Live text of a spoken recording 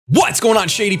What's going on,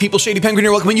 Shady people? ShadyPenguinn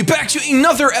here, welcoming you back to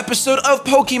another episode of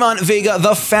Pokemon Vega,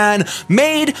 the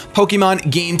fan-made Pokemon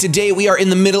game. Today, we are in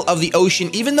the middle of the ocean,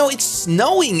 even though it's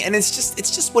snowing, and it's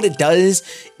just what it does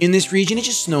in this region. It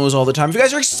just snows all the time. If you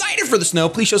guys are excited for the snow,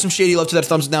 please show some Shady love to that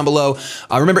thumbs down below.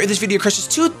 Remember, if this video crushes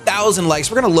 2,000 likes,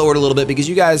 we're gonna lower it a little bit because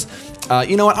you guys,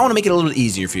 you know what? I wanna make it a little bit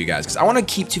easier for you guys because I wanna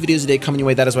keep 2 videos a day coming your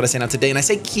way. That is what I say now today, and I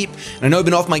say keep, and I know I've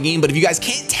been off my game, but if you guys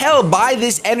can't tell by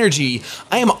this energy,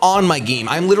 I am on my game.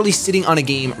 I'm literally sitting on a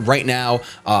game right now.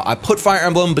 I put Fire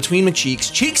Emblem between my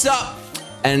cheeks up,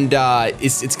 and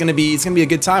it's gonna be a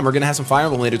good time. We're gonna have some Fire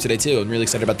Emblem later today too. I'm really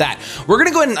excited about that. We're gonna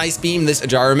go ahead and Ice Beam this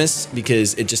Ajaramus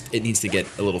because it needs to get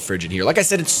a little frigid here. Like I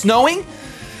said, it's snowing,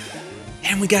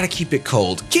 and we gotta keep it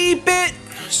cold. Keep it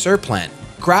Surplant.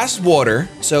 Grass, water,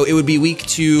 so it would be weak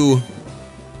to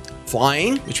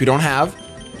flying, which we don't have.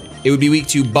 It would be weak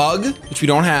to bug, which we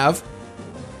don't have.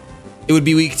 It would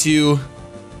be weak to,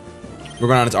 we're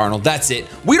going on to Arnold. That's it.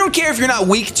 We don't care if you're not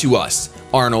weak to us,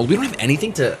 Arnold. We don't have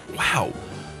anything to, wow.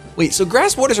 Wait, so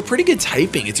grass water is a pretty good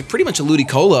typing. It's pretty much a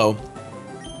Ludicolo.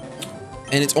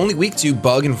 And it's only weak to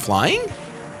bug and flying?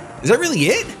 Is that really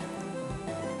it?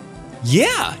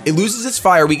 Yeah, it loses its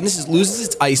fire weakness, it loses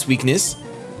its ice weakness.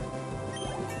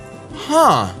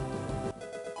 Huh.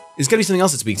 There's gotta be something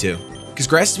else it's weak to. Because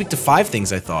grass is weak to 5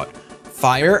 things, I thought.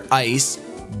 Fire, ice,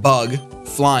 bug,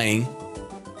 flying.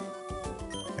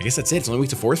 I guess that's it. It's only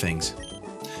weak to 4 things.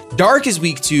 Dark is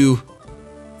weak to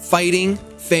fighting,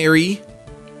 fairy.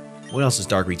 What else is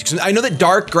dark weak to? 'Cause I know that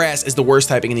dark grass is the worst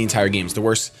typing in the entire game. It's the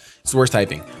worst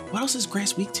typing. What else is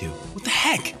grass weak to? What the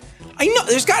heck? I know,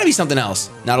 there's gotta be something else.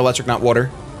 Not electric, not water.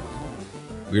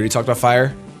 We already talked about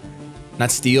fire.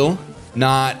 Not steel,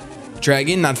 not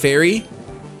dragon, not fairy.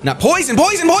 Not poison,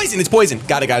 poison, poison! It's poison.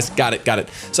 Got it, guys. Got it.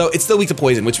 So it's still weak to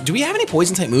poison, which, do we have any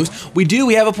poison type moves? We do.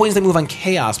 We have a poison type move on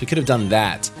Chaos. We could have done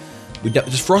that.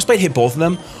 Does Frostbite hit both of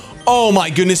them? Oh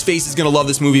my goodness, Face is gonna love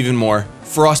this move even more.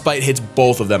 Frostbite hits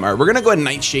both of them. All right, we're gonna go ahead and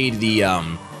Nightshade the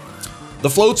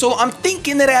Floatzel. I'm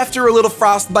thinking that after a little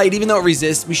Frostbite, even though it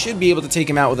resists, we should be able to take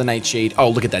him out with a Nightshade. Oh,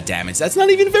 look at that damage. That's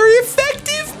not even very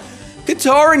effective.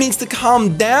 Katara needs to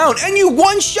calm down, and you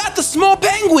one-shot the small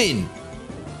penguin.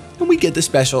 And we get the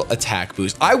special attack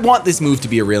boost. I want this move to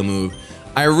be a real move.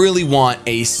 I really want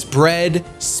a spread,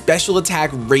 special attack,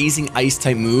 raising ice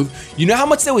type move. You know how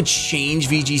much that would change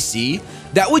VGC?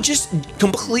 That would just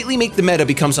completely make the meta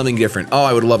become something different. Oh,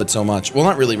 I would love it so much. Well,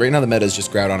 not really. Right now the meta is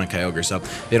just Groudon and Kyogre, so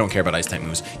they don't care about ice type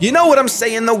moves. You know what I'm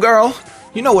saying though, girl?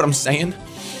 You know what I'm saying.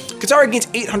 Katara gains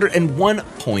 801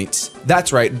 points.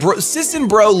 That's right.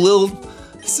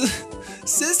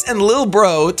 Sis and Lil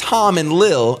Bro, Tom and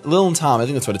Lil and Tom, I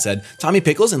think that's what it said. Tommy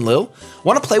Pickles and Lil,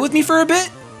 want to play with me for a bit?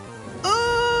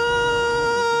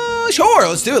 Sure,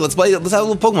 let's do it. Let's have a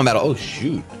little Pokemon battle. Oh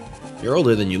shoot, you're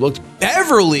older than you looked.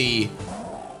 Beverly!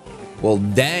 Well,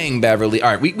 dang, Beverly.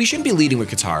 All right, we shouldn't be leading with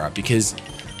Katara because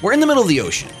we're in the middle of the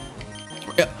ocean.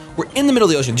 We're in the middle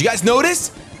of the ocean. Did you guys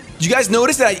notice? Did you guys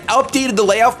notice that I updated the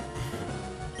layout?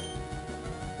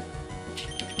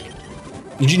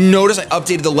 Did you notice I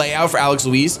updated the layout for Alex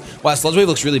Louise? Wow, Sludge Wave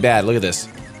looks really bad. Look at this.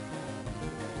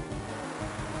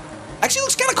 Actually, it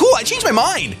looks kind of cool. I changed my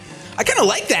mind. I kind of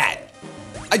like that.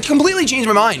 I completely changed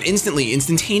my mind instantly,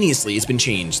 instantaneously. It's been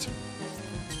changed.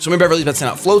 So my Beverly's about to send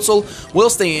out Floatzel.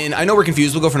 We'll stay in. I know we're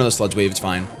confused. We'll go for another Sludge Wave. It's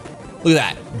fine. Look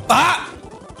at that. Ah!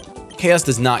 Chaos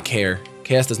does not care.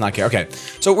 Chaos does not care. Okay,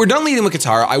 so we're done leading with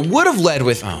Katara. I would have led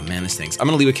with, oh man, this stinks. I'm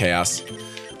gonna lead with Chaos.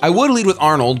 I would lead with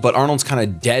Arnold, but Arnold's kind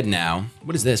of dead now.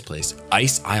 What is this place?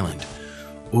 Ice Island.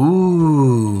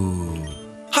 Ooh.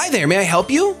 Hi there, may I help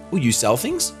you? Ooh, you sell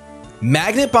things?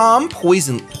 Magnet Bomb,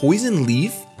 Poison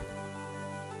Leaf,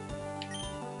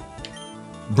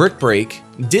 Brick Break,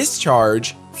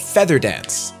 Discharge, Feather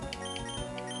Dance.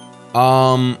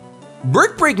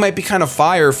 Brick Break might be kind of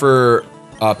fire for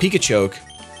Pikachoke.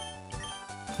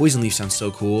 Poison Leaf sounds so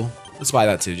cool. Let's buy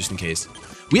that too, just in case.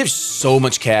 We have so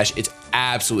much cash, it's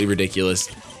absolutely ridiculous.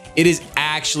 It is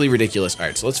actually ridiculous. All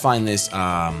right, so let's find this.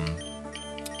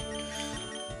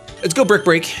 Let's go Brick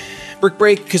Break. Brick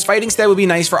Break, because Fighting Stab would be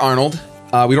nice for Arnold.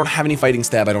 We don't have any Fighting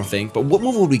Stab, I don't think. But what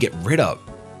move would we get rid of?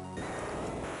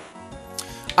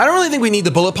 I don't really think we need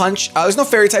the Bullet Punch. There's no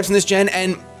Fairy types in this gen,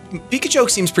 and Pikachu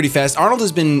seems pretty fast. Arnold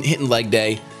has been hitting Leg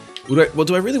Day. Well,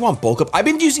 do I really want Bulk Up? I've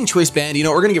been using Choice Band. You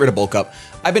know, we're gonna get rid of Bulk Up.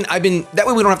 That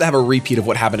way we don't have to have a repeat of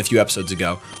what happened a few episodes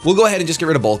ago. We'll go ahead and just get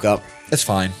rid of Bulk Up. That's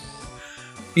fine.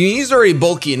 He's already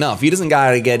bulky enough. He doesn't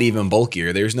gotta get even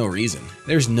bulkier. There's no reason.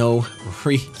 There's no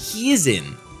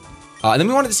reason. And then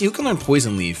we wanted to see who can learn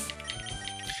Poison Leaf.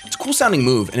 It's a cool sounding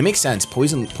move, and it makes sense.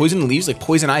 Poison leaves like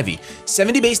Poison Ivy.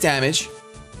 70 base damage.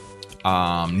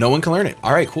 No one can learn it.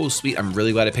 All right, cool, sweet. I'm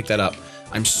really glad I picked that up.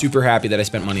 I'm super happy that I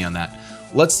spent money on that.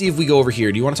 Let's see if we go over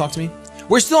here. Do you want to talk to me?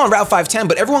 We're still on Route 510,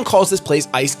 but everyone calls this place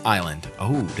Ice Island.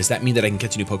 Oh, does that mean that I can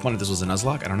catch a new Pokemon if this was a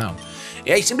Nuzlocke? I don't know.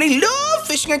 I simply love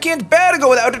fishing. I can't bear to go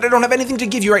without it. I don't have anything to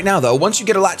give you right now, though. Once you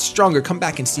get a lot stronger, come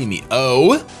back and see me.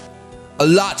 Oh, a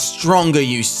lot stronger,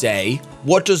 you say?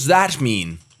 What does that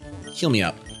mean? Heal me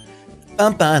up.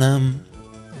 Bum-ba-dum.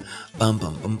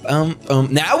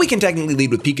 Now we can technically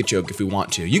lead with Pikachu if we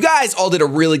want to. You guys all did a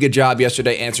really good job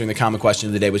yesterday answering the common question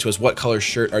of the day, which was, what color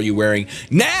shirt are you wearing?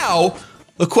 Now,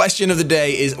 the question of the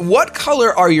day is, what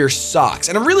color are your socks?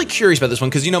 And I'm really curious about this one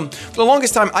because, you know, for the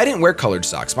longest time, I didn't wear colored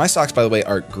socks. My socks, by the way,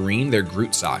 are green. They're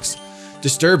Groot socks.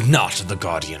 Disturb not the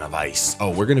guardian of ice.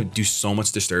 Oh, we're going to do so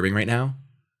much disturbing right now.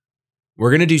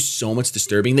 We're going to do so much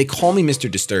disturbing. They call me Mr.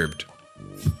 Disturbed.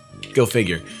 Go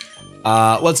figure.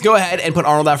 Let's go ahead and put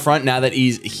Arnold out front now that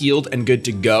he's healed and good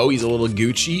to go. He's a little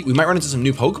Gucci. We might run into some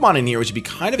new Pokemon in here, which would be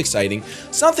kind of exciting.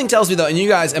 Something tells me though, and you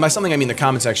guys, and by something I mean the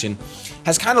comment section,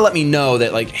 has kind of let me know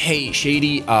that like, hey,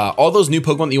 Shady, all those new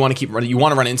Pokemon that you want to keep running, you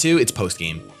want to run into, it's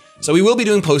post-game. So we will be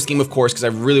doing post-game, of course, because I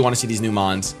really want to see these new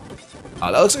Mons.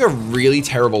 That looks like a really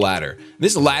terrible ladder.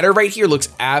 This ladder right here looks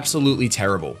absolutely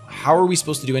terrible. How are we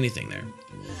supposed to do anything there?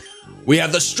 We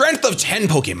have the strength of 10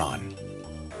 Pokemon.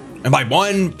 And by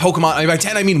one Pokemon, by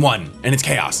 10, I mean one, and it's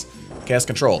Chaos. Chaos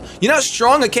Control. You know how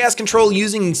strong a Chaos Control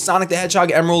using Sonic the Hedgehog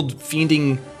Emerald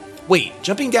fiending... Wait,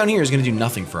 jumping down here is gonna do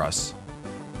nothing for us.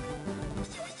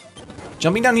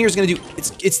 Jumping down here is gonna do...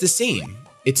 It's the same.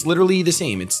 It's literally the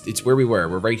same. It's where we were.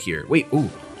 We're right here. Wait, ooh.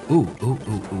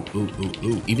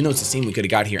 Even though it's the same, we could have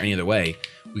got here any other way.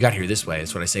 We got here this way.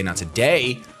 That's what I say. Not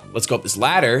today. Let's go up this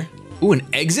ladder. Ooh, an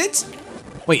exit?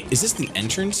 Wait, is this the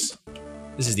entrance?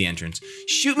 This is the entrance.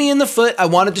 Shoot me in the foot. I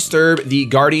want to disturb the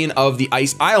guardian of the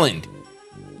Ice Island.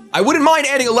 I wouldn't mind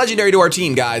adding a legendary to our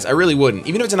team, guys. I really wouldn't.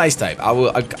 Even if it's an ice type, I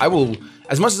will,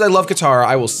 as much as I love Katara,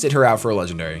 I will sit her out for a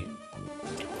legendary.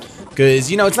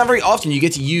 Because, you know, it's not very often you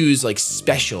get to use, like,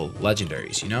 special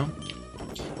legendaries, you know?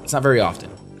 It's not very often.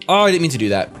 Oh, I didn't mean to do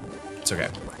that. It's okay.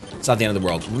 It's not the end of the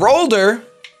world. Roller.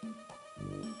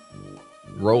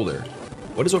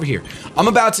 What is over here? I'm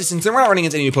about to, since we're not running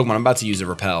into any new Pokemon, I'm about to use a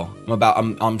Repel.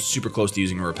 I'm super close to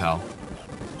using a Repel.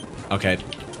 Okay,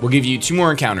 we'll give you 2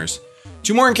 more encounters.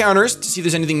 2 more encounters to see if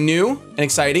there's anything new and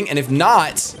exciting. And if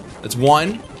not, that's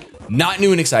 1, not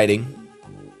new and exciting.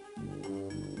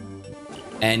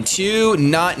 And 2,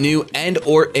 not new and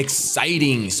or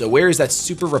exciting. So where is that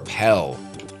Super Repel?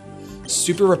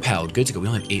 Super Repel, good to go. We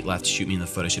only have 8 left. Shoot me in the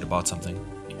foot. I should have bought something.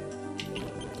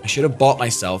 I should have bought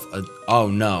myself a, oh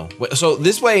no. Wait, so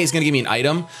this way is gonna give me an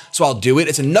item, so I'll do it.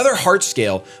 It's another heart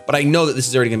scale, but I know that this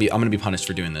is already gonna be, I'm gonna be punished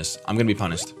for doing this. I'm gonna be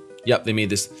punished. Yep, they made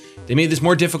this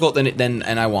more difficult than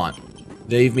I want.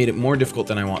 They've made it more difficult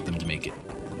than I want them to make it,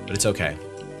 but it's okay.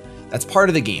 That's part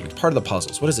of the game, it's part of the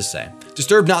puzzles. What does this say?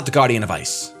 Disturb not the guardian of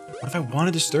ice. What if I want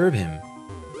to disturb him?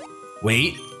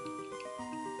 Wait,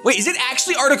 is it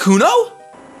actually Articuno?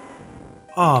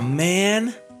 Oh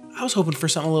man, I was hoping for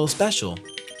something a little special.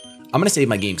 I'm gonna save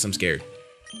my game because I'm scared.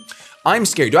 I'm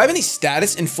scared. Do I have any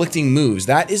status inflicting moves?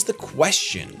 That is the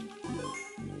question.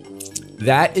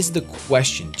 That is the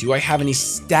question. Do I have any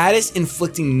status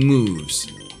inflicting moves?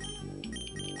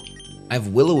 I have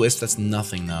Will-O-Wisp. That's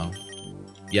nothing though.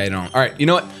 Yeah, I don't. All right, you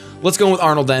know what? Let's go with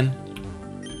Arnold then.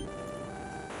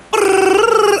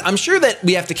 I'm sure that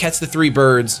we have to catch the 3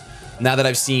 birds now that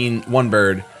I've seen 1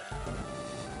 bird.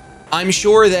 I'm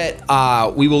sure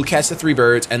that we will catch the 3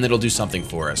 birds and it'll do something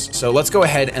for us. So let's go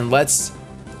ahead and let's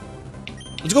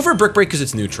go for a Brick Break because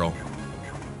it's neutral.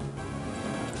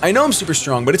 I know I'm super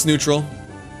strong, but it's neutral.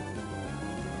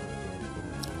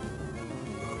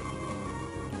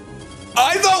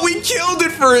 I thought we killed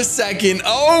it for a second.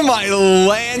 Oh my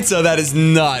Lanta, that is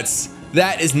nuts.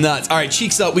 That is nuts. All right,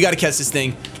 cheeks up. We got to catch this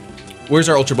thing. Where's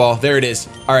our Ultra Ball? There it is.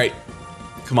 All right,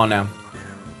 come on now.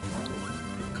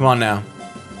 Come on now.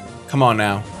 Come on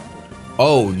now.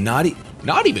 Oh, not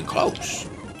even close.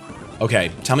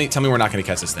 Okay, tell me we're not gonna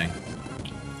catch this thing.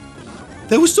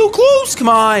 That was so close, come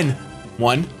on.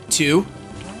 1, 2,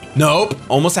 nope,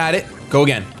 almost had it. Go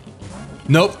again.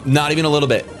 Nope, not even a little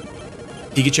bit.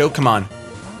 Pikachu, come on.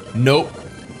 Nope.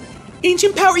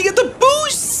 Ancient Power, you get the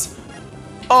boosts.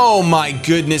 Oh my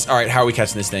goodness. All right, how are we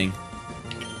catching this thing?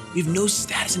 We have no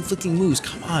status inflicting moves,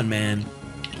 come on, man.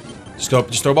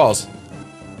 Just throw balls.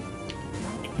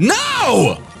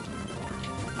 No!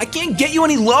 I can't get you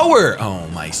any lower. Oh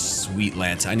my sweet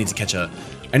Lanta. I need to catch a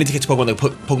Pokemon that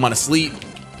put Pokemon asleep.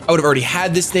 I would have already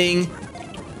had this thing.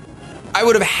 I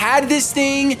would have had this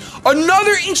thing.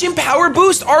 Another Ancient Power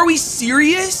boost? Are we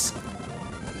serious?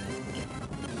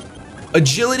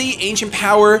 Agility, ancient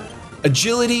power.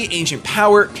 Agility, ancient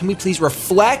power. Can we please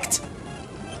reflect?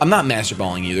 I'm not master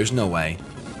balling you. There's no way.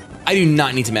 I do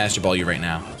not need to master ball you right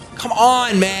now. Come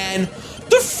on, man.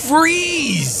 The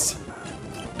freeze.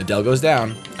 Adele goes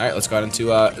down. All right, let's go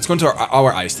into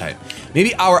our ice type.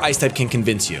 Maybe our ice type can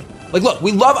convince you. Like, look,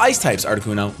 we love ice types,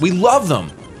 Articuno. We love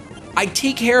them. I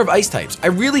take care of ice types. I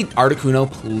really,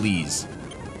 Articuno, please.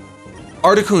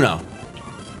 Articuno.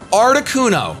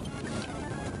 Articuno.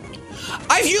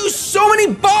 I've used so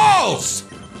many balls.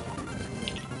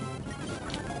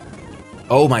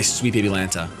 Oh, my sweet baby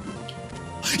Lanta.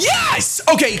 Yes!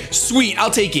 Okay, sweet.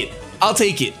 I'll take it. I'll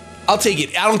take it. I'll take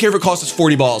it. I don't care if it costs us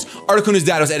 40 balls. Articuno's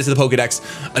dad was added to the Pokedex.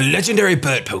 A legendary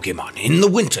bird Pokemon. In the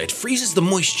winter, it freezes the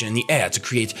moisture in the air to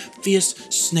create fierce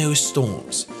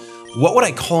snowstorms. What would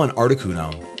I call an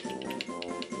Articuno?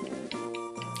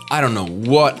 I don't know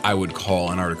what I would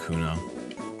call an Articuno.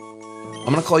 I'm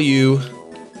gonna call you...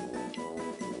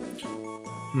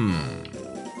 I'm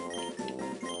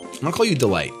gonna call you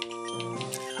Delight.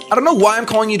 I don't know why I'm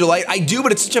calling you Delight. I do,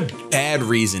 but it's such a bad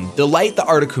reason. Delight the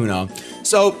Articuno.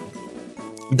 So,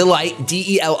 Delight,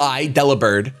 D-E-L-I,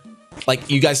 Delibird. Like,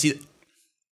 you guys see...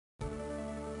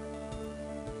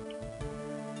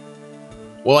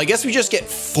 Well, I guess we just get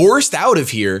forced out of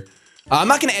here. I'm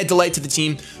not gonna add Delight to the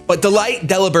team, but Delight,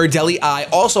 Delibird, Deli-I.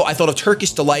 Also, I thought of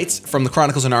Turkish Delights from the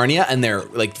Chronicles of Narnia and their,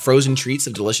 like, frozen treats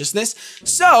of deliciousness.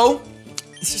 So...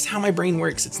 it's just how my brain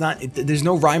works. It's not, there's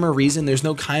no rhyme or reason. There's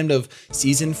no kind of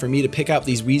season for me to pick out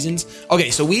these reasons.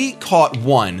 Okay, so we caught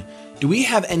one. Do we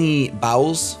have any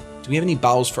bowels? Do we have any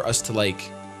bowels for us to like,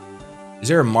 is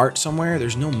there a mart somewhere?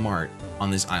 There's no mart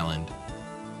on this island.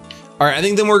 All right, I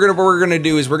think then what we're gonna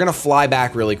do is we're gonna fly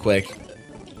back really quick.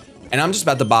 And I'm just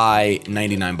about to buy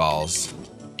 99 balls.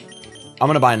 I'm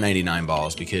gonna buy 99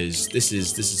 balls because this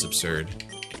is absurd.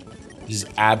 This is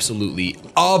absolutely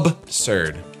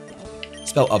absurd.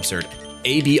 Spell absurd.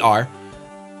 A-B-R.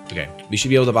 Okay, we should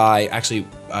be able to buy, actually,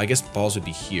 I guess balls would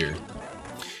be here.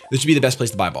 This should be the best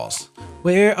place to buy balls.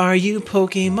 Where are you,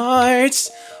 Pokemarts?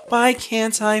 Why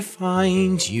can't I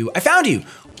find you? I found you!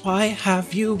 Why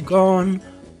have you gone?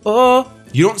 Oh.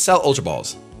 You don't sell Ultra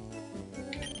Balls.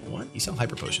 What? You sell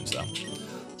Hyper Potions, though.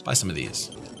 Let's buy some of these.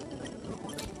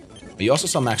 But you also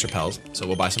sell Max Repels, so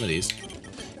we'll buy some of these.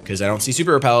 Because I don't see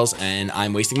Super Repels, and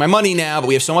I'm wasting my money now, but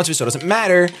we have so much of it, so it doesn't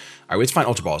matter. All right, let's find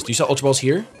Ultra Balls. Do you sell Ultra Balls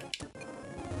here?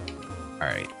 All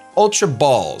right, Ultra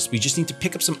Balls. We just need to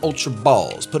pick up some Ultra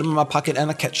Balls, put them in my pocket, and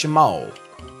I'll catch them all.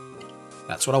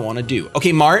 That's what I want to do.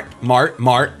 Okay, Mart. I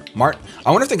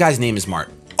wonder if the guy's name is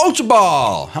Mart. Ultra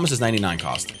Ball. How much does 99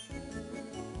 cost?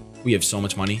 We have so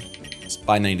much money. Let's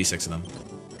buy 96 of them.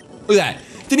 Look at that.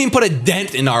 Didn't even put a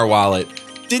dent in our wallet.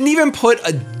 Didn't even put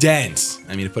a dent.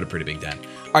 I mean, it put a pretty big dent.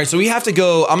 All right, so we have to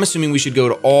go. I'm assuming we should go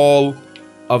to all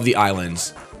of the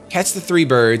islands. Catch the 3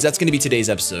 birds. That's gonna be today's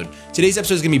episode. Today's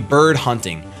episode is gonna be bird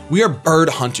hunting. We are bird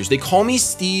hunters. They call me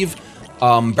Steve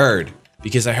Bird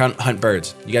because I hunt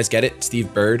birds. You guys get it?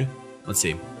 Steve Bird? Let's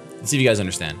see. Let's see if you guys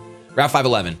understand. Route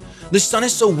 511. The sun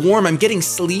is so warm, I'm getting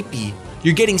sleepy.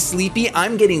 You're getting sleepy,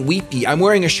 I'm getting weepy. I'm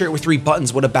wearing a shirt with 3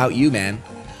 buttons. What about you, man?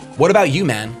 What about you,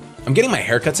 man? I'm getting my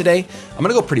haircut today. I'm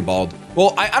gonna go pretty bald.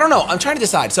 Well, I don't know. I'm trying to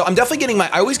decide. So I'm definitely getting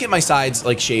I always get my sides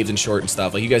like shaved and short and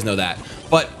stuff. Like you guys know that.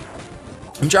 But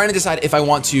I'm trying to decide if I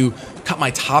want to cut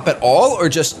my top at all or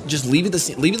just leave it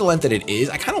the length that it is.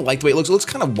 I kind of like the way it looks. It looks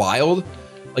kind of wild.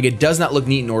 Like it does not look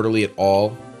neat and orderly at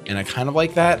all. And I kind of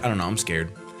like that. I don't know. I'm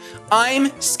scared.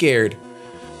 I'm scared.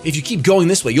 If you keep going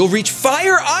this way, you'll reach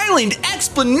Fire Island!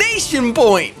 Explanation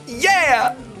point!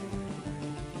 Yeah!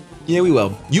 Yeah, we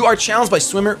will. You are challenged by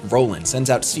swimmer Roland. Sends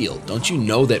out Seal. Don't you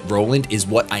know that Roland is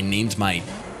what I named my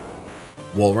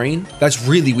Walrein? That's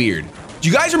really weird. Do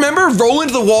you guys remember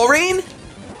Roland the Walrein?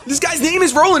 This guy's name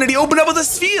is Roland and he opened up with a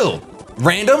Seal.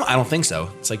 Random? I don't think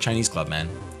so. It's like Chinese Club, man.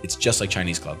 It's just like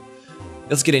Chinese Club.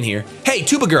 Let's get in here. Hey,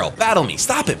 Tuba Girl, battle me.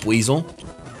 Stop it, Weasel.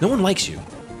 No one likes you.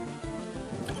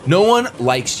 No one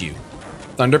likes you.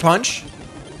 Thunder Punch.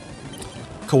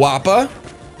 Kawapa.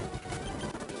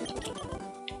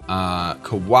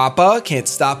 Kawapa can't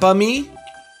stop me.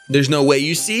 There's no way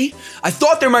you see. I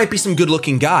thought there might be some good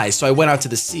looking guys, so I went out to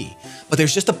the sea. But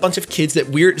there's just a bunch of kids that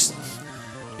weird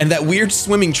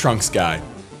swimming trunks guy.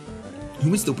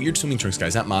 Who is the weird swimming trunks guy?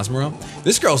 Is that Masmero?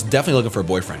 This girl's definitely looking for a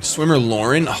boyfriend. Swimmer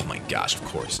Lauren. Oh my gosh, of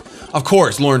course. Of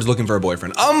course, Lauren's looking for a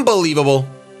boyfriend. Unbelievable.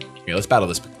 Okay, let's battle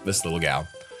this little gal.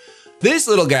 This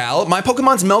little gal, my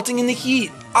Pokemon's melting in the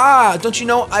heat. Ah, don't you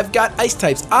know I've got ice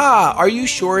types? Ah, are you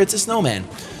sure it's a snowman?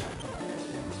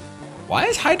 Why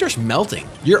is Hydrush melting?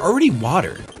 You're already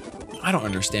water. I don't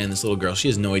understand this little girl. She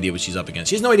has no idea what she's up against.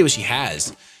 She has no idea what she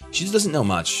has. She doesn't know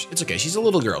much. It's okay. She's a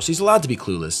little girl. She's allowed to be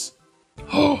clueless.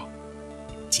 Oh,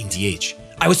 Team DH.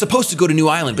 I was supposed to go to New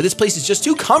Island, but this place is just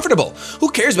too comfortable. Who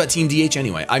cares about Team DH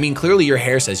anyway? I mean, clearly your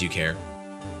hair says you care.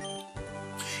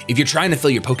 If you're trying to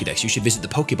fill your Pokedex, you should visit the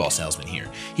Pokeball salesman here.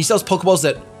 He sells Pokeballs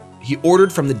that he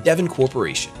ordered from the Devon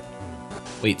Corporation.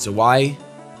 Wait, so why?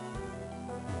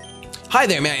 Hi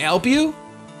there, may I help you?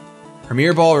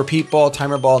 Premier Ball, Repeat Ball,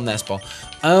 Timer Ball, Nest Ball.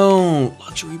 Oh,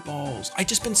 luxury balls. I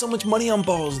just spent so much money on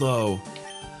balls though.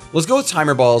 Let's go with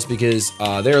Timer Balls because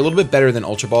they're a little bit better than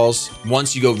Ultra Balls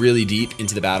once you go really deep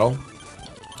into the battle.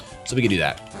 So we can do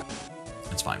that.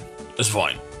 That's fine. That's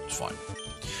fine. It's fine.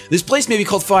 This place may be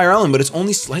called Fire Island, but it's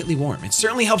only slightly warm. It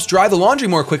certainly helps dry the laundry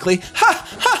more quickly. Ha!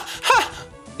 Ha! Ha!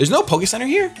 There's no Poke Center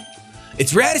here?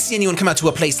 It's rare to see anyone come out to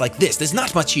a place like this. There's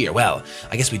not much here. Well,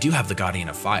 I guess we do have the Guardian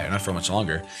of Fire, not for much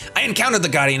longer. I encountered the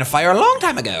Guardian of Fire a long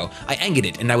time ago. I angered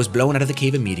it, and I was blown out of the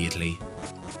cave immediately.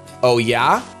 Oh,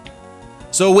 yeah?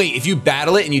 So wait, if you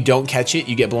battle it and you don't catch it,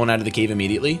 you get blown out of the cave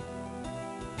immediately?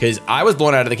 Because I was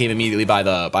blown out of the cave immediately by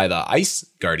the Ice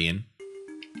Guardian.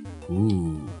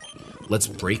 Ooh, let's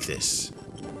break this.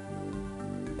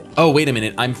 Oh, wait a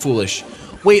minute, I'm foolish.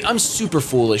 Wait, I'm super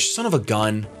foolish, son of a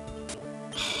gun.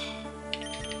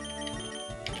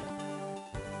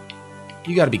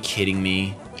 You gotta be kidding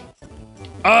me.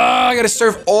 I gotta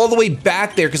surf all the way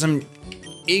back there because I'm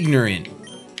ignorant.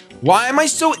 Why am I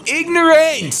so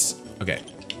ignorant? Okay,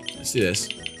 let's do this.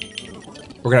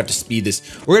 We're gonna have to speed this.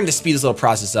 We're gonna have to speed this little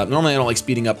process up. Normally I don't like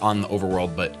speeding up on the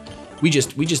overworld, but we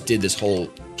just did this whole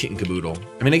kit and caboodle.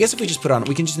 I mean, I guess if we just put on,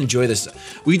 we can just enjoy this.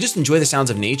 We can just enjoy the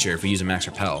sounds of nature if we use a max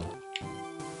repel.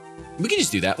 We can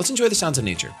just do that. Let's enjoy the sounds of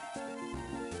nature.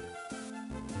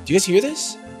 Do you guys hear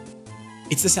this?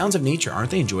 It's the sounds of nature. Aren't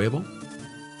they enjoyable?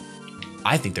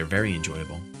 I think they're very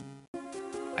enjoyable.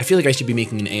 I feel like I should be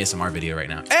making an ASMR video right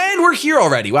now. And we're here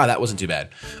already. Wow, that wasn't too bad.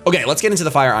 Okay, let's get into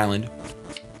the Fire Island.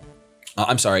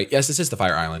 I'm sorry. Yes, this is the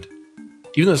Fire Island.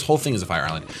 Even though this whole thing is a Fire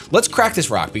Island. Let's crack this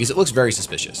rock because it looks very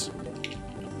suspicious.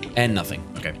 And nothing.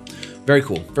 Okay. Very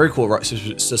cool. Very cool.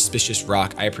 Suspicious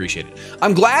rock. I appreciate it.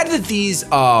 I'm glad that these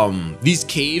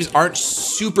caves aren't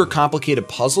super complicated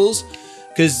puzzles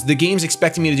because the game's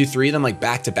expecting me to do 3 of them like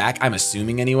back to back. I'm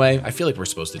assuming anyway. I feel like we're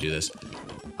supposed to do this.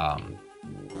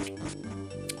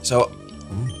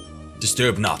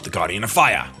 Disturb not the Guardian of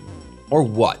Fire. Or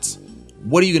what?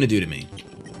 What are you gonna do to me?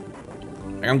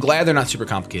 I'm glad they're not super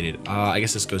complicated. I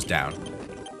guess this goes down.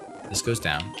 This goes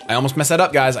down. I almost messed that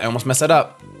up, guys. I almost messed that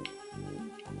up.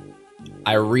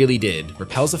 I really did.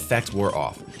 Repel's effect wore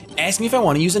off. Ask me if I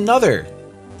want to use another.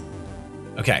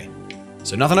 Okay,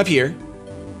 so nothing up here.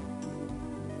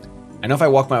 I know if I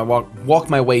walk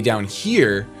my way down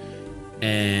here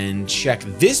and check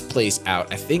this place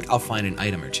out, I think I'll find an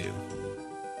item or two.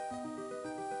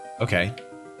 Okay.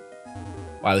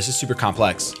 Wow, this is super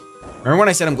complex. Remember when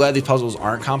I said I'm glad these puzzles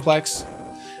aren't complex?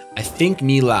 I think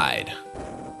me lied.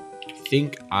 I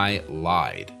think I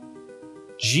lied.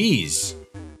 Jeez.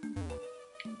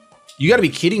 You gotta be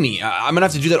kidding me. I'm gonna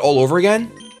have to do that all over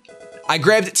again? I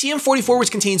grabbed TM44,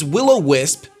 which contains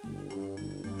Will-O-Wisp.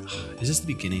 Is this the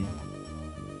beginning?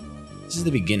 This is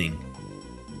the beginning.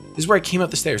 This is where I came up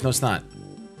the stairs. No, it's not.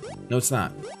 No, it's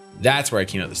not. That's where I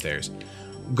came up the stairs.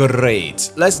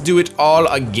 Great. Let's do it all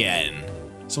again.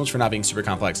 So much for not being super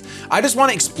complex. I just want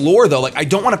to explore though. Like I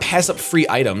don't want to pass up free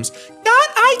items. Not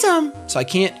item. So I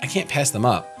can't pass them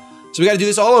up. So we got to do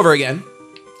this all over again.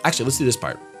 Actually, let's do this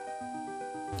part.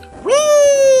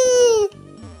 Woo!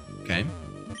 Okay.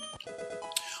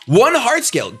 1 heart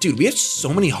scale. Dude, we have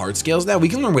so many heart scales now. We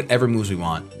can learn whatever moves we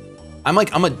want. I'm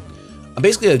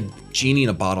basically a genie in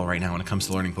a bottle right now when it comes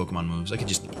to learning Pokemon moves. I could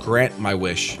just grant my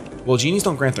wish. Well, genies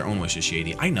don't grant their own wishes,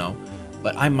 Shady. I know,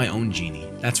 but I'm my own genie.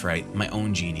 That's right, my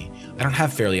own genie. I don't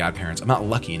have Fairly Odd Parents. I'm not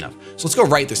lucky enough. So let's go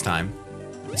right this time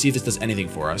and see if this does anything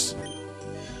for us.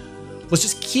 Let's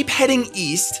just keep heading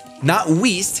east, not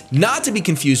west, not to be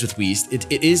confused with west.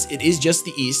 It is just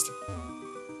the east.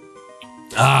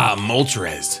 Ah,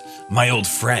 Moltres, my old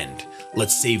friend.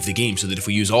 Let's save the game so that if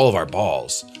we use all of our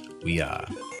balls, we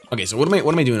okay, so what am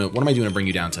I doing? What am I doing to bring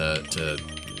you down to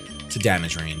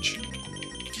damage range?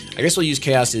 I guess we'll use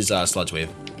Chaos's Sludge Wave.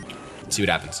 See what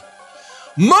happens.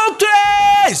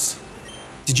 Moltres!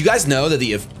 Did you guys know that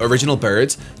the original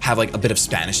birds have like a bit of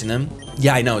Spanish in them?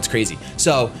 Yeah, I know, it's crazy.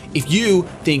 So if you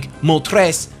think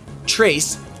Moltres,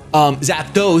 Trace,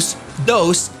 Zapdos,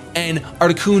 Dos, and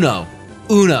Articuno,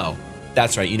 Uno.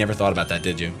 That's right, you never thought about that,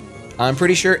 did you? I'm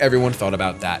pretty sure everyone thought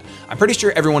about that. I'm pretty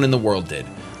sure everyone in the world did.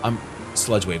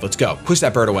 Sludge Wave, let's go. Push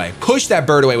that bird away. Push that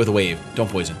bird away with a wave. Don't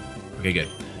poison. Okay, good.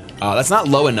 That's not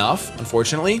low enough,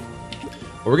 unfortunately.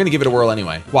 But we're gonna give it a whirl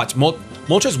anyway. Watch,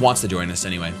 Moltres wants to join us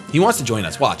anyway. He wants to join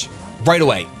us. Watch. Right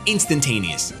away.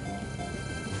 Instantaneous.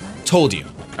 Told you.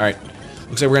 All right.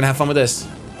 Looks like we're gonna have fun with this.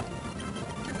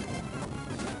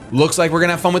 Looks like we're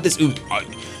gonna have fun with this. Ooh.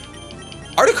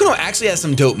 Articuno actually has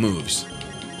some dope moves.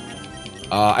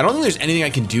 I don't think there's anything I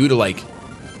can do to like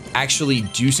actually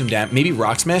do some damage. Maybe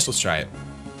Rock Smash. Let's try it.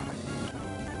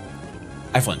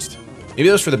 I flinched. Maybe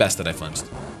that was for the best that I flinched.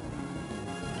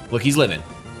 Look, he's living.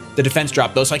 The defense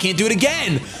dropped though, so I can't do it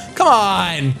again. Come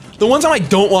on. The one time I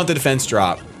don't want the defense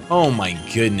drop. Oh my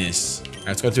goodness. All right,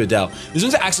 let's go through Adele. This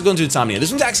one's actually going to Insomnia.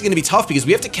 This one's actually going to be tough because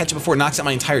we have to catch it before it knocks out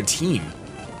my entire team.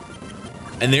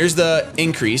 And there's the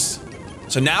increase.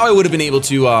 So now I would have been able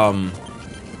to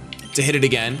hit it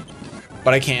again,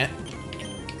 but I can't.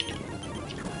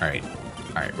 All right,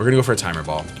 we're gonna go for a timer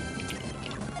ball.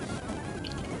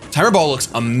 Timer ball looks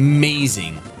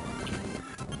amazing.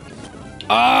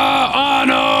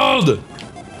 Arnold!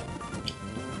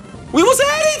 We almost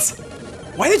had it!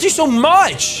 Why did you do so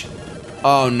much?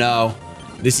 Oh no.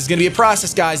 This is gonna be a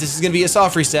process, guys. This is gonna be a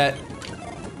soft reset.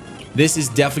 This is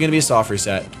definitely gonna be a soft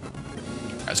reset. All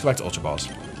right, let's go back to Ultra Balls.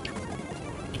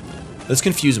 Let's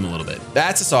confuse him a little bit.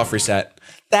 That's a soft reset.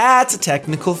 That's a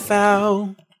technical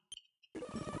foul.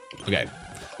 Okay,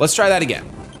 let's try that again.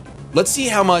 Let's see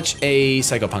how much a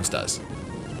Psycho Punch does.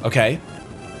 Okay.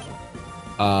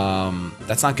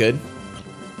 That's not good.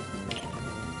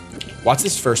 Watch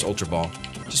this first Ultra Ball.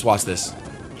 Just watch this.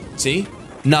 See?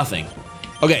 Nothing.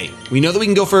 Okay, we know that we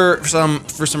can go for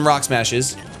some Rock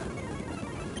Smashes.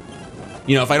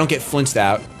 You know, if I don't get flinched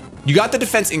out. You got the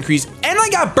defense increase, and I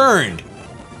got burned.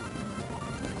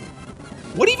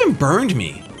 What even burned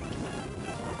me?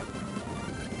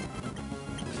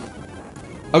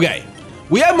 Okay,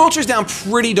 we have Moltres down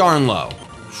pretty darn low.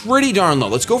 Pretty darn low.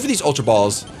 Let's go for these Ultra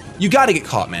Balls. You gotta get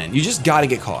caught, man. You just gotta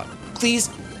get caught. Please,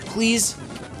 please,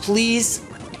 please,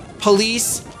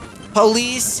 police,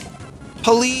 police,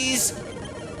 police,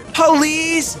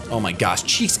 police. Oh my gosh,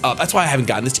 cheeks up. That's why I haven't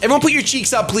gotten this. Everyone put your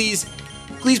cheeks up, please.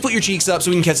 Please put your cheeks up so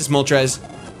we can catch this Moltres.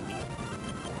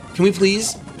 Can we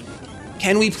please?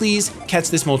 Can we please catch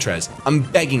this Moltres? I'm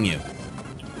begging you.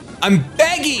 I'm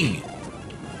begging!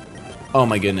 Oh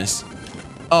my goodness.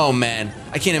 Oh man,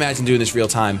 I can't imagine doing this real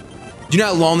time. Do you know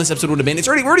how long this episode would have been?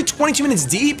 We're already 22 minutes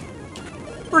deep.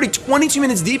 We're already 22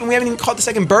 minutes deep and we haven't even caught the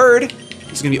second bird.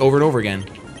 This is gonna be over and over again.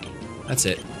 That's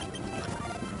it.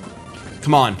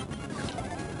 Come on.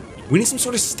 We need some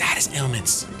sort of status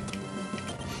ailments.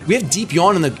 We have Deep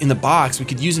Yawn in the box. We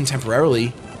could use him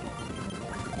temporarily.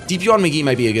 Deep Yawn McGee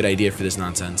might be a good idea for this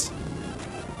nonsense.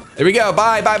 There we go.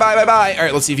 Bye, bye, bye, bye, bye. All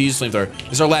right, let's see if he uses Flamethrower.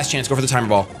 This is our last chance. Go for the timer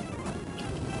ball.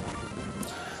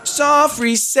 Soft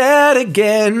reset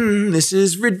again. This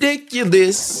is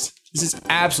ridiculous. This is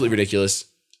absolutely ridiculous.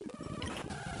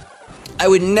 I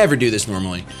would never do this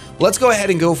normally. Let's go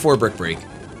ahead and go for a Brick Break.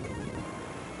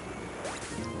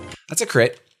 That's a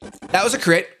crit. That was a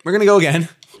crit. We're gonna go again.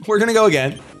 We're gonna go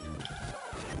again.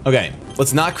 Okay,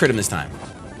 let's not crit him this time.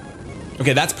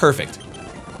 Okay, that's perfect.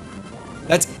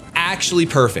 That's actually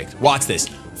perfect. Watch this.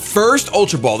 First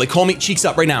Ultra Ball. They call me Cheeks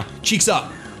Up right now. Cheeks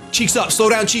up. Cheeks up. Slow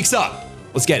down, Cheeks up.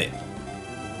 Let's get it.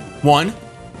 1,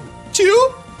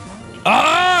 2.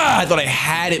 Ah! I thought I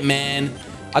had it, man.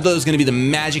 I thought it was gonna be the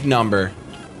magic number.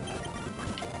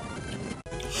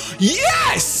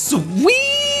 Yes!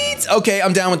 Sweet! Okay,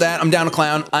 I'm down with that. I'm down to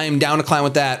clown. I am down to clown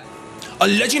with that. A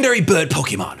legendary bird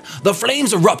Pokemon. The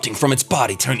flames erupting from its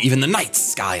body turn even the night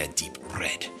sky a deep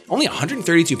red. Only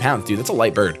 132 pounds, dude. That's a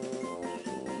light bird.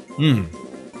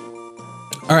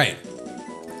 All right.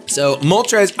 So,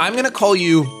 Moltres, I'm gonna call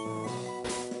you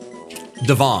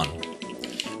Devon.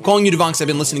 I'm calling you Devon because I've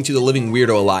been listening to The Living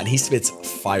Weirdo a lot, and he spits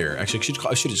fire. Actually,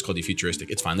 I should have just called you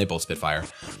Futuristic. It's fine. They both spit fire.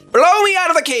 Blow me out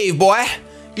of the cave, boy.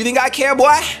 You think I care,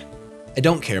 boy? I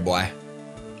don't care, boy.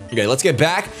 Okay, let's get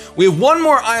back. We have one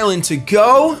more island to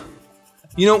go.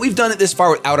 You know, we've done it this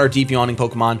far without our Deep Yawning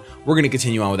Pokemon. We're gonna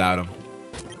continue on without him.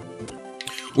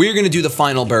 We're gonna do the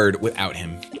final bird without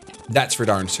him. That's for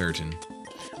darn certain.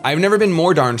 I've never been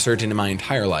more darn certain in my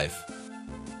entire life.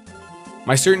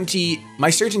 My certainty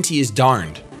is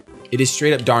darned. It is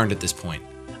straight up darned at this point.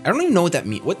 I don't even know what that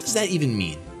means. What does that even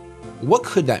mean? What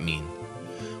could that mean?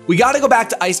 We gotta go back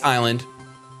to Ice Island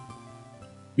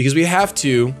because we have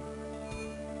to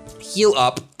heal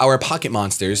up our pocket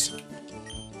monsters.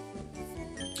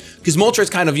 Because Moltres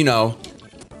kind of, you know,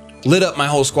 lit up my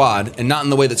whole squad, and not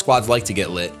in the way that squads like to get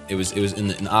lit. It was in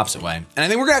the opposite way. And I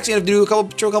think we're actually gonna do a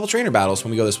couple trainer battles when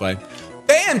we go this way.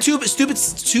 Bam! Tuba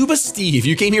Steve,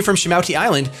 you came here from Shimouty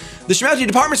Island. The Shimouty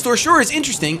department store sure is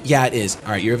interesting. Yeah, it is.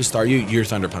 All right, you have a star. You're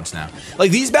Thunder Punch now.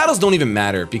 Like these battles don't even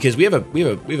matter because we have a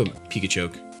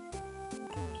Pikachoke.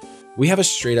 We have a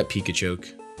straight up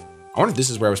Pikachoke. I wonder if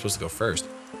this is where I was supposed to go first.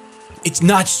 It's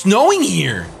not snowing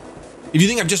here. If you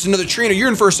think I'm just another trainer, you're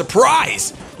in for a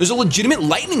surprise. There's a legitimate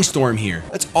lightning storm here.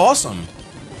 That's awesome.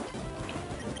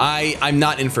 I'm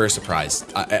not in for a surprise.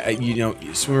 You know,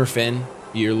 Swimmer Finn,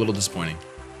 you're a little disappointing.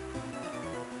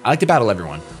 I like to battle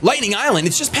everyone. Lightning Island,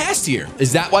 it's just past here.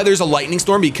 Is that why there's a lightning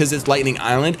storm? Because it's Lightning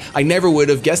Island? I never would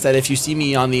have guessed that if you see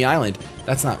me on the island.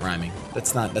 That's not rhyming.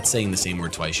 That's saying the same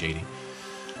word twice, Shady.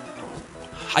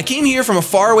 I came here from a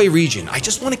faraway region. I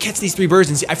just want to catch these 3 birds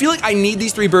and see. I feel like I need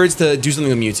these 3 birds to do something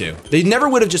with Mewtwo. They never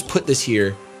would have just put this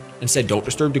here and said, don't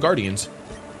disturb the Guardians.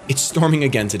 It's storming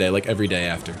again today, like every day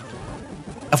after.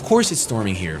 Of course it's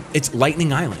storming here. It's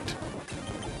Lightning Island.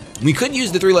 We could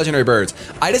use the 3 legendary birds.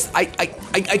 I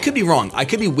could be wrong. I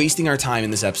could be wasting our time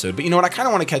in this episode, but you know what? I kind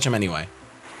of want to catch them anyway.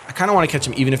 I kind of want to catch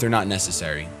them even if they're not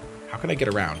necessary. How can I get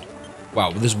around?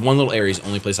 Wow, this one little area is the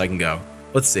only place I can go.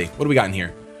 Let's see. What do we got in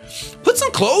here? Put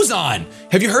some clothes on!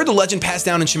 Have you heard the legend passed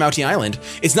down in Shimouti Island?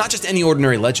 It's not just any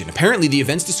ordinary legend. Apparently, the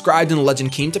events described in the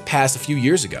legend came to pass a few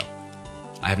years ago.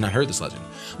 I have not heard this legend.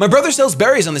 My brother sells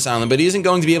berries on this island, but he isn't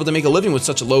going to be able to make a living with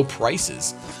such low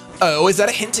prices. Oh, is that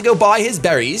a hint to go buy his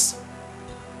berries?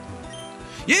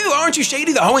 You, aren't you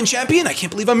Shady, the Hoenn champion? I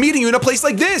can't believe I'm meeting you in a place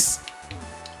like this.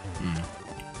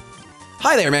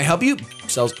 Hi there, may I help you?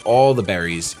 Sells all the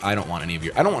berries. I don't want any of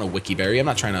your, I don't want a wiki berry. I'm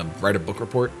not trying to write a book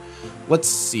report. Let's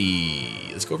see,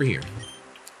 let's go over here.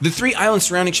 The 3 islands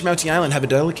surrounding Shimouti Island have a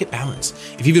delicate balance.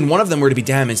 If even one of them were to be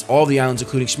damaged, all the islands,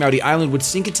 including Shimouti Island, would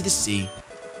sink into the sea.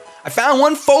 I found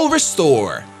one full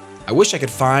restore. I wish I could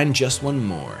find just one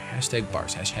more. Hashtag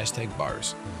bars, hashtag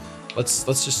bars. Let's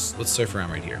surf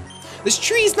around right here. This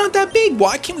tree is not that big.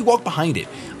 Why can't we walk behind it?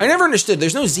 I never understood.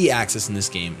 There's no Z axis in this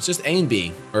game. It's just A and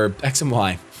B, or X and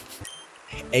Y.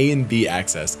 A and B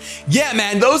axis. Yeah,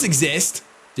 man, those exist.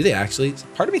 Do they actually?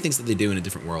 Part of me thinks that they do in a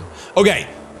different world. Okay,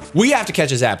 we have to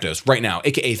catch a Zapdos right now,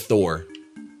 AKA Thor.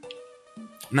 I'm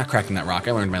not cracking that rock.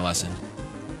 I learned my lesson.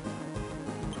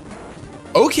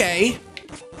 Okay.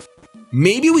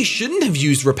 Maybe we shouldn't have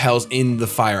used repels in the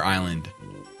Fire Island.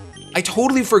 I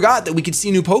totally forgot that we could see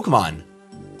new Pokemon.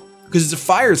 Because it's a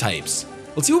fire types.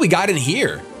 Let's see what we got in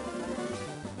here.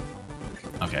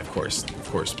 Okay, of course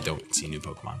we don't see new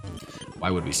Pokemon.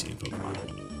 Why would we see new Pokemon?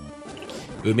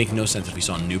 It would make no sense if we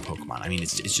saw new Pokemon. I mean,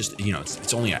 it's just, you know,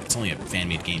 it's only a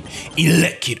fan-made game.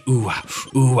 Elekid, ooh.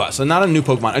 So not a new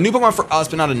Pokemon. A new Pokemon for us,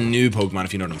 but not a new Pokemon,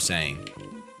 if you know what I'm saying.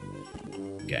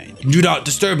 Okay. Do not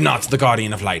disturb not the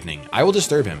Guardian of Lightning. I will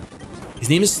disturb him. His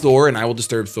name is Thor, and I will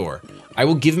disturb Thor. I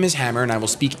will give him his hammer, and I will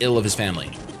speak ill of his family.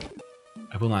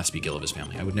 I will not speak ill of his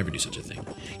family. I would never do such a thing.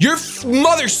 Your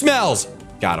mother smells!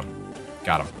 Got him.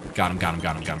 Got him.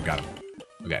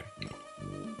 Okay.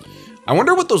 I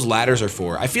wonder what those ladders are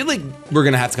for. I feel like we're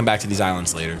gonna have to come back to these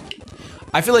islands later.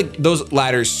 I feel like those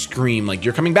ladders scream like,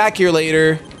 you're coming back here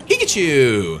later.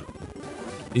 Pikachu!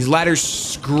 These ladders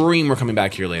scream, we're coming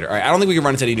back here later. All right, I don't think we can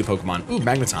run into any new Pokemon. Ooh,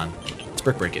 Magneton. Let's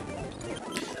break it.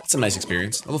 That's a nice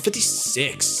experience. Level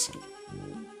 56.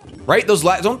 Right?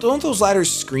 Don't those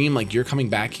ladders scream like you're coming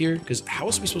back here? Because how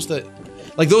else are we supposed to,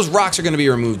 like, those rocks are gonna be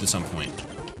removed at some point.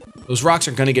 Those rocks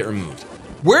are gonna get removed.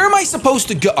 Where am I supposed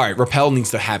to go? All right, repel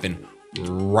needs to happen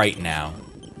right now.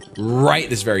 Right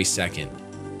this very second.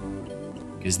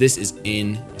 Because this is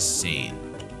insane.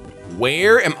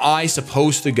 Where am I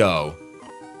supposed to go?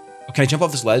 Oh, can I jump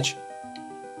off this ledge?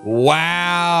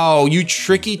 Wow, you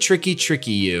tricky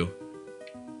you.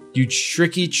 You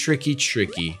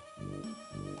tricky.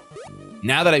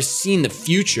 Now that I've seen the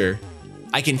future,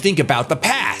 I can think about the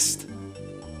past.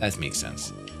 That makes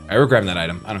sense. All right, we're grabbing that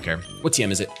item. I don't care. What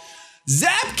TM is it?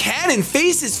 Zap Cannon,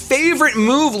 Face's favorite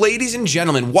move, ladies and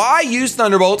gentlemen. Why use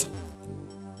Thunderbolt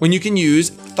when you can use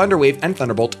Thunder Wave and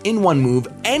Thunderbolt in one move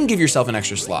and give yourself an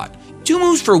extra slot? 2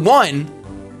 moves for 1.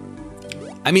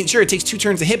 I mean, sure, it takes 2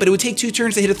 turns to hit, but it would take 2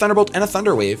 turns to hit a Thunderbolt and a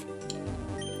Thunder Wave.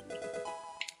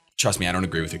 Trust me, I don't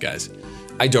agree with it, guys.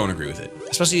 I don't agree with it.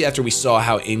 Especially after we saw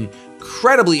how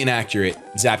incredibly inaccurate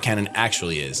Zap Cannon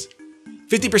actually is.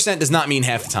 50% does not mean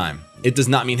half the time. It does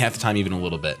not mean half the time even a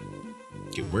little bit.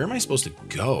 Okay, where am I supposed to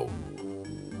go?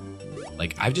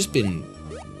 Like, I've just been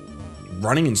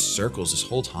running in circles this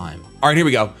whole time. All right, here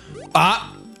we go.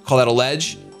 Call that a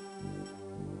ledge.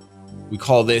 We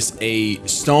call this a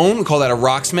stone. We call that a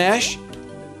rock smash.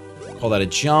 We call that a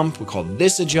jump. We call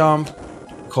this a jump.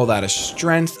 We call that a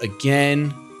strength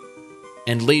again.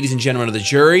 And ladies and gentlemen of the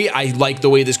jury, I like the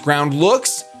way this ground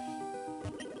looks.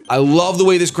 I love the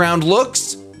way this ground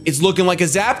looks. It's looking like a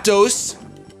Zapdos.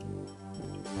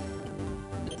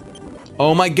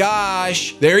 Oh my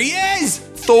gosh, there he is!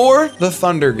 Thor, the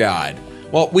Thunder God.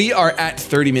 Well, we are at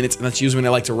 30 minutes, and that's usually when I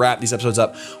like to wrap these episodes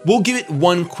up. We'll give it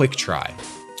one quick try.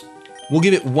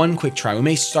 We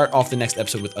may start off the next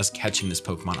episode with us catching this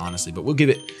Pokemon, honestly, but we'll give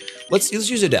it, let's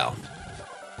use Adele.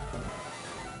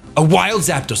 A wild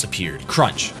Zapdos appeared.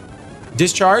 Crunch.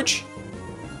 Discharge.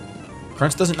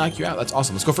 Crunch doesn't knock you out. That's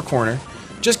awesome. Let's go for Corner.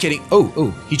 Just kidding.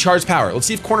 Oh, he charged power. Let's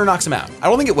see if Corner knocks him out. I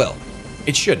don't think it will.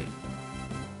 It shouldn't.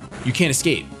 You can't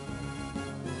escape.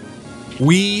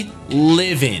 We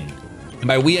live in. And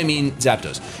by we, I mean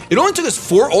Zapdos. It only took us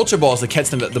 4 Ultra Balls to catch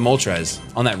the Moltres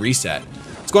on that reset.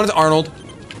 Let's go on to Arnold.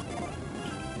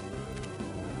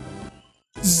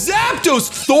 Zapdos!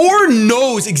 Thor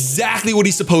knows exactly what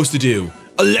he's supposed to do.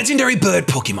 A legendary bird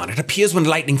Pokemon. It appears when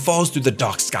lightning falls through the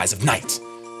dark skies of night.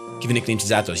 Give a nickname to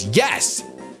Zapdos. Yes!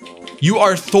 You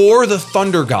are Thor the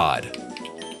Thunder God.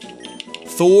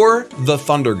 Thor the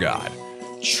Thunder God.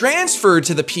 Transferred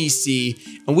to the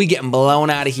PC, and we getting blown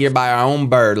out of here by our own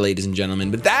bird, ladies and gentlemen.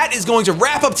 But that is going to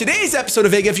wrap up today's episode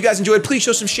of Vega. If you guys enjoyed, please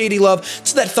show some shady love.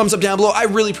 So that thumbs up down below. I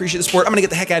really appreciate the support. I'm gonna get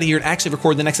the heck out of here and actually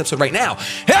record the next episode right now.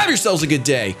 Have yourselves a good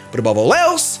day. But above all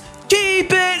else,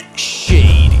 keep it